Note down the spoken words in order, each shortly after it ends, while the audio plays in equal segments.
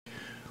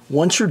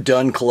Once you're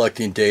done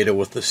collecting data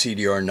with the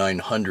CDR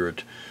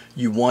 900,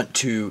 you want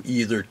to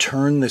either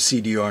turn the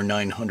CDR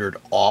 900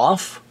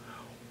 off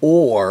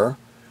or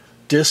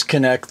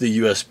disconnect the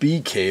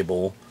USB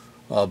cable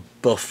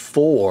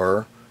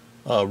before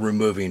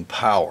removing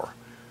power.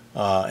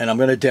 And I'm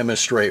going to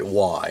demonstrate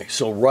why.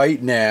 So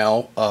right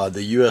now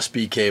the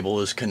USB cable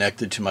is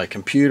connected to my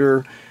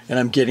computer and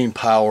I'm getting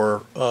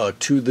power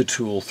to the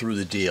tool through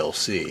the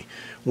DLC.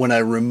 When I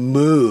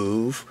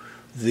remove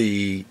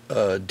the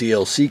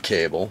DLC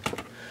cable,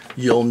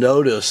 you'll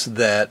notice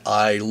that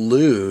I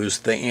lose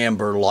the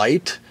amber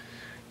light,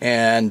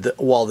 and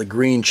while the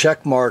green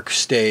check mark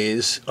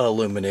stays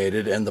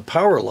illuminated and the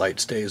power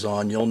light stays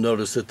on, you'll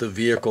notice that the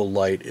vehicle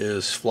light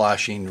is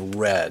flashing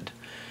red.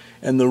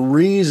 And the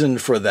reason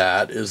for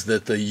that is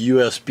that the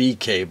USB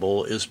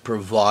cable is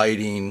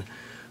providing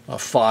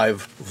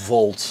 5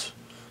 volts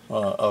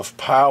of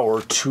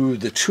power to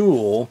the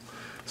tool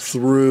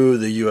through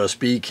the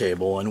USB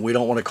cable, and we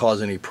don't want to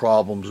cause any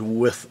problems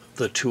with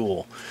the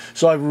tool.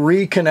 So I've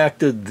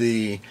reconnected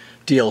the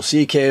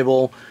DLC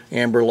cable,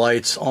 amber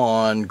lights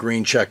on,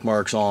 green check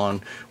marks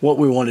on. What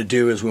we want to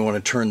do is we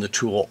want to turn the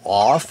tool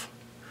off.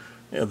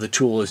 The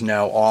tool is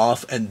now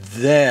off, and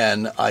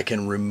then I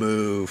can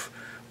remove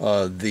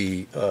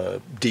the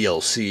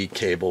DLC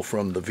cable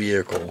from the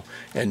vehicle.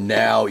 And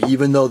now,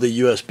 even though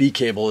the USB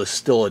cable is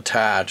still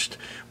attached,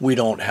 we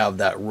don't have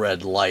that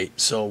red light,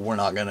 so we're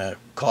not going to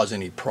cause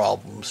any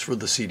problems for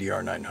the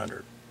CDR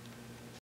 900.